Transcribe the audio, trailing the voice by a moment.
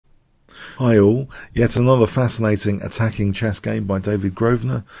Hi all, yet another fascinating attacking chess game by David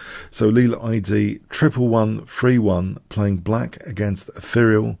Grosvenor. So Leela ID 11131 playing black against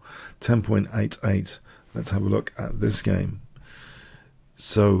Ethereal 10.88. Let's have a look at this game.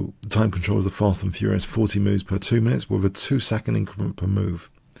 So the time control is the fast and furious 40 moves per 2 minutes with a 2-second increment per move.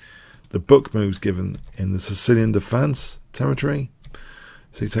 The book moves given in the Sicilian defense territory.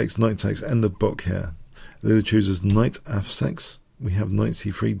 So he takes knight takes end of book here. Leela chooses knight f6. We have knight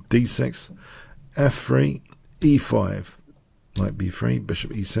c3, d6, f3, e5, knight b3, bishop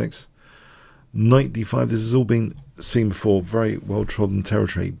e6, knight d5. This has all been seen before, very well trodden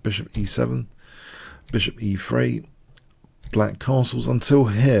territory. Bishop e7, bishop e3, black castles until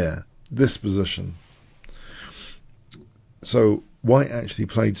here, this position. So white actually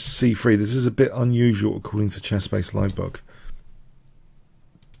played c3. This is a bit unusual according to ChessBase Livebook.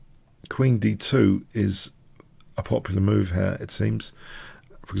 Queen d2 is a popular move here, it seems.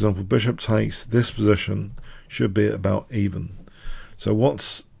 For example, bishop takes, this position should be about even. So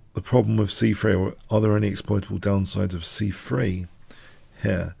what's the problem with c3, or are there any exploitable downsides of c3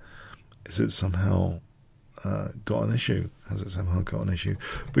 here? Is it somehow got an issue? Has it somehow got an issue?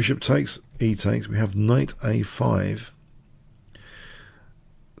 Bishop takes, e takes, we have knight a5.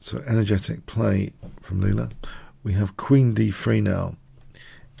 So energetic play from Leela. We have queen d3 now.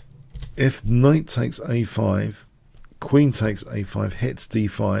 If knight takes a5, queen takes a5, hits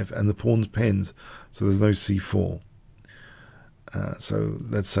d5, and the pawn's pinned, so there's no c4. So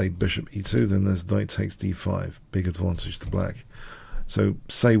let's say bishop e2, then there's knight takes d5, big advantage to black. So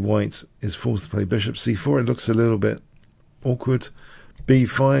say white is forced to play bishop c4, it looks a little bit awkward.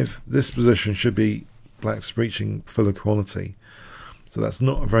 b5, this position should be black's reaching full equality. So that's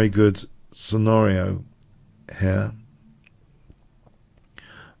not a very good scenario here.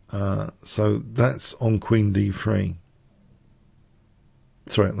 So that's on queen d3.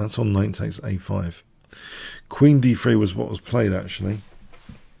 Sorry, that's on knight takes a5. Queen d3 was what was played actually.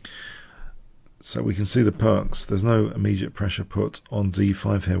 So we can see the perks. There's no immediate pressure put on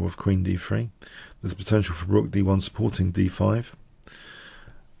d5 here with queen d3. There's potential for rook d1 supporting d5.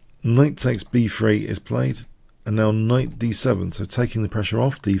 Knight takes b3 is played. And now knight d7, so taking the pressure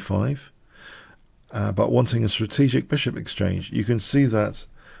off d5. But wanting a strategic bishop exchange. You can see that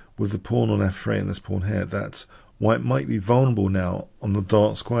with the pawn on f3 and this pawn here, that white might be vulnerable now on the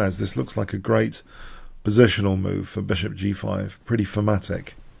dark squares. This looks like a great positional move for bishop g5, pretty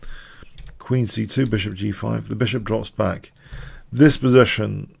thematic. Queen c2, bishop g5, the bishop drops back. This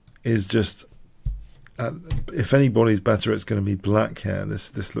position is just, if anybody's better, it's going to be black here.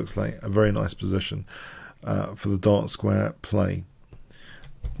 This looks like a very nice position for the dark square play.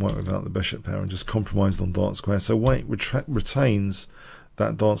 White without the bishop here and just compromised on dark square. So white retains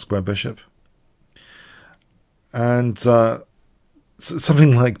that dark square bishop. And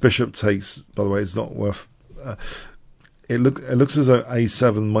something like bishop takes, by the way, is not worth. It looks as though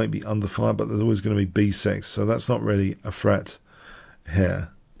a7 might be under fire, but there's always going to be b6, so that's not really a threat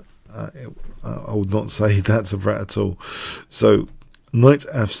here. I would not say that's a threat at all. So knight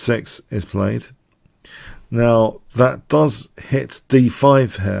f6 is played. Now that does hit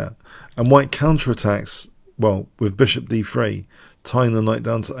d5 here, and white counterattacks, well, with bishop d3, tying the knight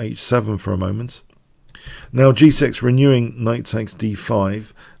down to h7 for a moment. Now g6, renewing knight takes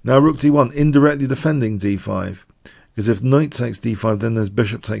d5. Now rook d1, indirectly defending d5. Because if knight takes d5, then there's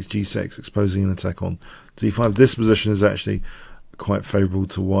bishop takes g6, exposing an attack on d5. This position is actually quite favourable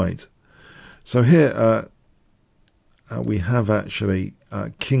to white. So here we have actually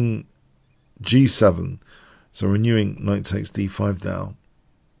king g7. So renewing knight takes d5 now.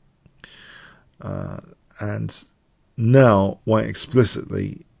 And now white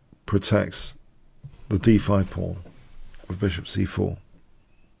explicitly protects the d5 pawn with bishop c4.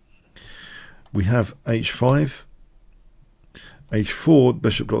 We have h5, h4,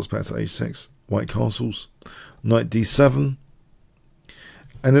 bishop drops back to h6, white castles, knight d7,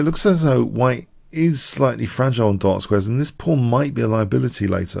 and it looks as though white is slightly fragile on dark squares, and this pawn might be a liability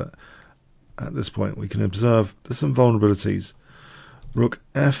later. At this point we can observe there's some vulnerabilities. Rook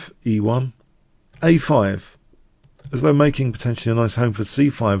f, e1, a5, as though making potentially a nice home for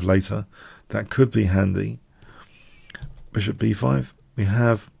c5 later. That could be handy. Bishop b5. We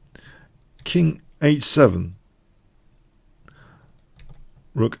have king h7.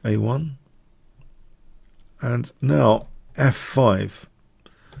 Rook a1. And now f5.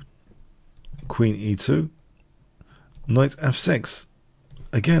 Queen e2. Knight f6.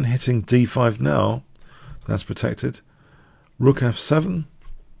 Again hitting d5 now. That's protected. Rook f7.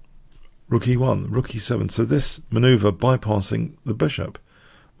 Rook e1. Rook e7. So this maneuver bypassing the bishop,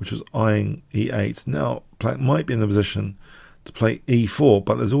 which was eyeing e8. Now black might be in the position to play e4,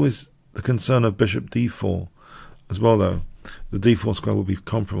 but there's always the concern of bishop d4 as well, though. The d4 square will be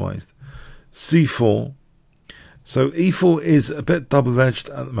compromised. c4. So e4 is a bit double-edged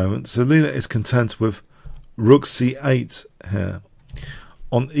at the moment. So Leela is content with rook c8 here.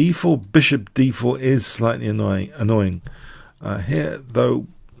 On e4, bishop d4 is slightly annoying. Here, though,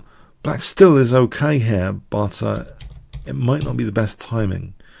 black still is okay here, but it might not be the best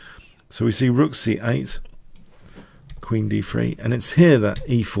timing. So we see rook c8, queen d3, and it's here that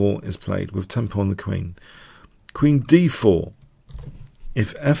e4 is played with tempo on the queen. Queen d4.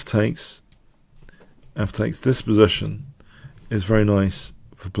 If f takes, this position is very nice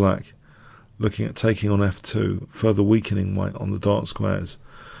for black. Looking at taking on f2, further weakening white on the dark squares.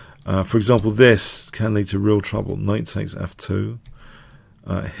 For example, this can lead to real trouble. Knight takes f2.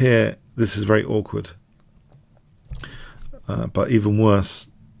 Here, this is very awkward. But even worse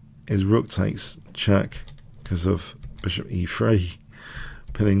is rook takes check because of bishop e3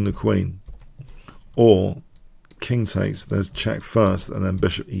 pinning the queen. Or king takes, there's check first, and then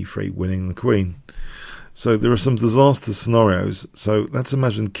bishop e3 winning the queen. So there are some disaster scenarios. So let's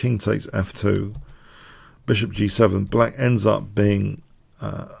imagine king takes f2, bishop g7. Black ends up being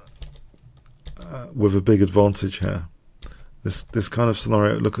with a big advantage here. This kind of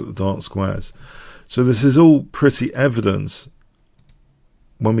scenario, look at the dark squares. So this is all pretty evident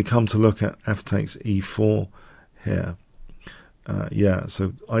when we come to look at f takes e4 here. Yeah,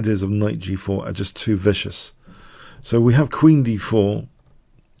 so ideas of knight g4 are just too vicious. So we have queen d4,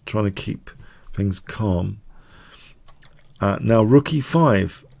 trying to keep things calm. Now rook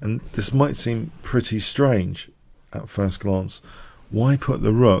e5, and this might seem pretty strange at first glance. Why put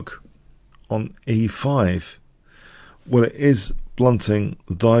the rook on e5? Well, it is blunting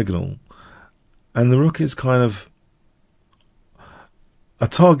the diagonal, and the rook is kind of a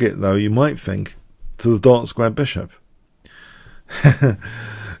target, though, you might think, to the dark square bishop.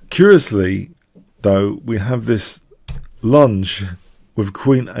 Curiously, though, we have this lunge with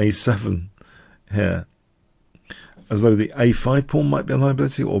queen a7 here, as though the a5 pawn might be a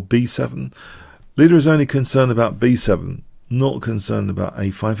liability, or b7. Leela is only concerned about b7, not concerned about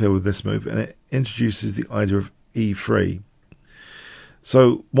a5 here with this move, and it introduces the idea of e3.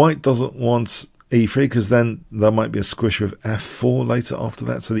 So white doesn't want e3 because then there might be a squish with f4 later after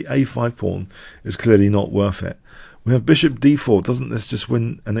that, so the a5 pawn is clearly not worth it. We have bishop d4. Doesn't this just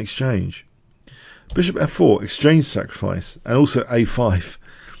win an exchange? Bishop f4, exchange sacrifice, and also a5.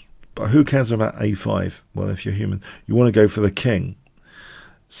 But who cares about a5? Well, if you're human, you want to go for the king.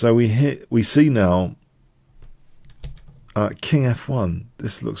 So we see now king f1.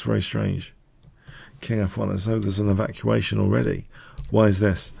 This looks very strange. King f1, as though there's an evacuation already. Why is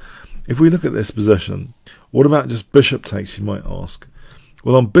this? If we look at this position, what about just bishop takes, you might ask?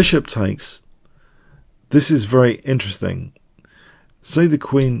 Well, on bishop takes, this is very interesting. Say the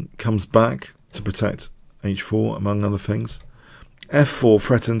queen comes back to protect h4, among other things. f4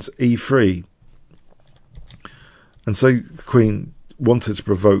 threatens e3. And say the queen wanted to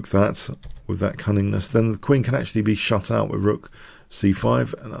provoke that with that cunningness, then the queen can actually be shut out with rook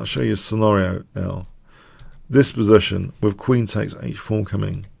c5. And I'll show you a scenario now. This position with queen takes h4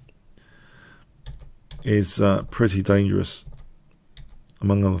 coming is pretty dangerous,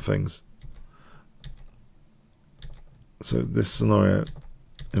 among other things. So this scenario,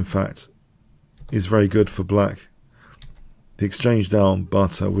 in fact, is very good for black. The exchange down,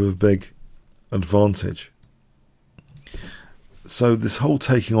 but with a big advantage. So this whole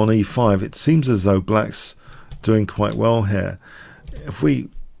taking on e5, it seems as though black's doing quite well here. If we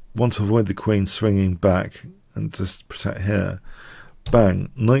want to avoid the queen swinging back and just protect here,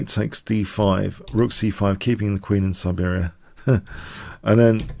 bang, knight takes d5, rook c5, keeping the queen in Siberia. And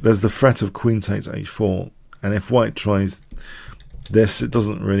then there's the threat of queen takes h4. And if white tries this, it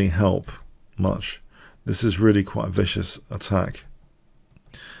doesn't really help much. This is really quite a vicious attack.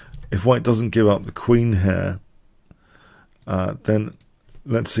 If white doesn't give up the queen here, then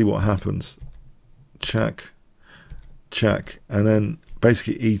let's see what happens. Check, check, and then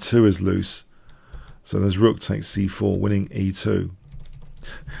basically e2 is loose. So there's rook takes c4, winning e2.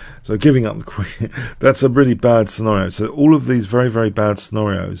 So giving up the queen, that's a really bad scenario. So all of these very, very bad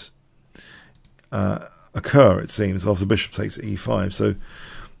scenarios occur, it seems, after bishop takes e5. So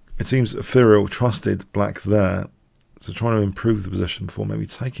it seems Ethereal trusted black there, so trying to improve the position before maybe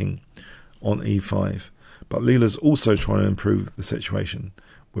taking on e5. But Leela's also trying to improve the situation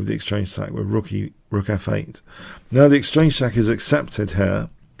with the exchange sack with rook f8. Now the exchange sack is accepted here.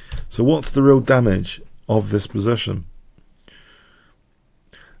 So what's the real damage of this position?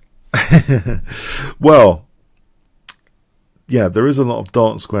 Well, yeah, there is a lot of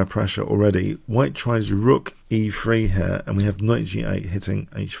dark square pressure already. White tries rook e3 here, and we have knight g8 hitting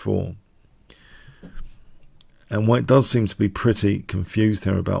h4. And white does seem to be pretty confused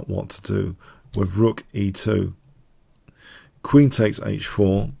here about what to do with rook e2. Queen takes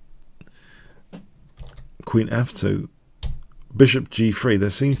h4. Queen f2. Bishop g3. There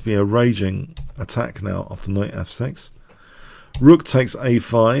seems to be a raging attack now after knight f6. Rook takes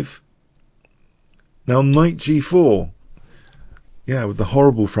a5. Now knight g4. Yeah, with the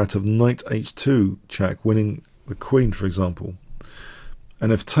horrible threat of knight h2 check, winning the queen, for example.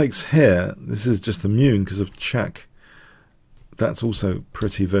 And if takes here, this is just immune because of check. That's also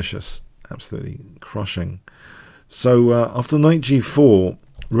pretty vicious, absolutely crushing. So after knight g4,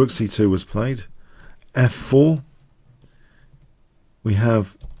 rook c2 was played. f4. We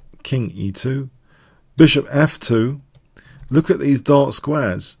have king e2. Bishop f2. Look at these dark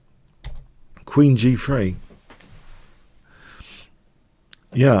squares. Queen g3.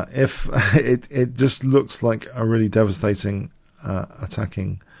 Yeah, if it just looks like a really devastating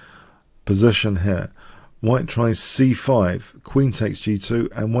attacking position here. White tries c5, queen takes g2,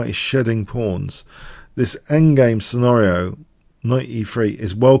 and white is shedding pawns. This endgame scenario, knight e3,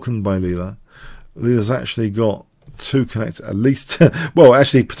 is welcomed by Leela. Leela's actually got two connected, at least, well,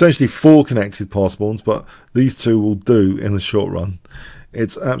 actually potentially four connected pass pawns, but these two will do in the short run.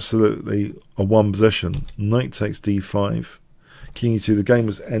 It's absolutely a one position. Knight takes d5, king e2. The game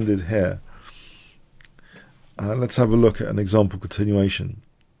was ended here. Let's have a look at an example continuation.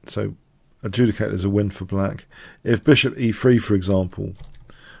 So adjudicate is a win for black. If bishop e3, for example,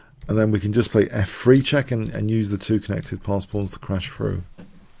 and then we can just play f3 check and use the two connected pass pawns to crash through.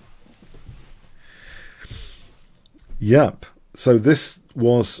 Yep. So this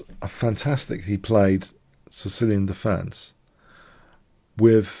was a fantastically played Sicilian defense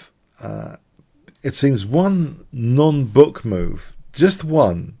with, it seems, one non-book move, just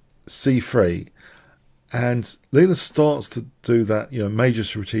one, c3, and Leela starts to do that, major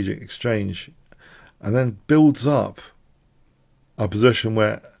strategic exchange, and then builds up a position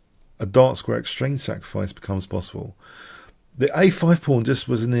where a dark square exchange sacrifice becomes possible. The a5 pawn just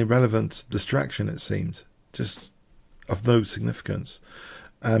was an irrelevant distraction, it seemed, just of no significance.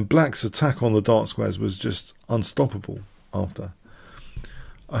 And black's attack on the dark squares was just unstoppable after.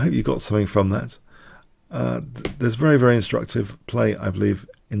 I hope you got something from that. There's very, very instructive play, I believe,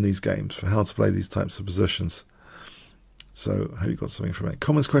 in these games for how to play these types of positions. So I hope you got something from it.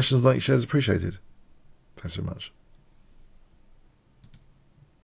 Comments, questions, likes, shares appreciated. Thanks very much.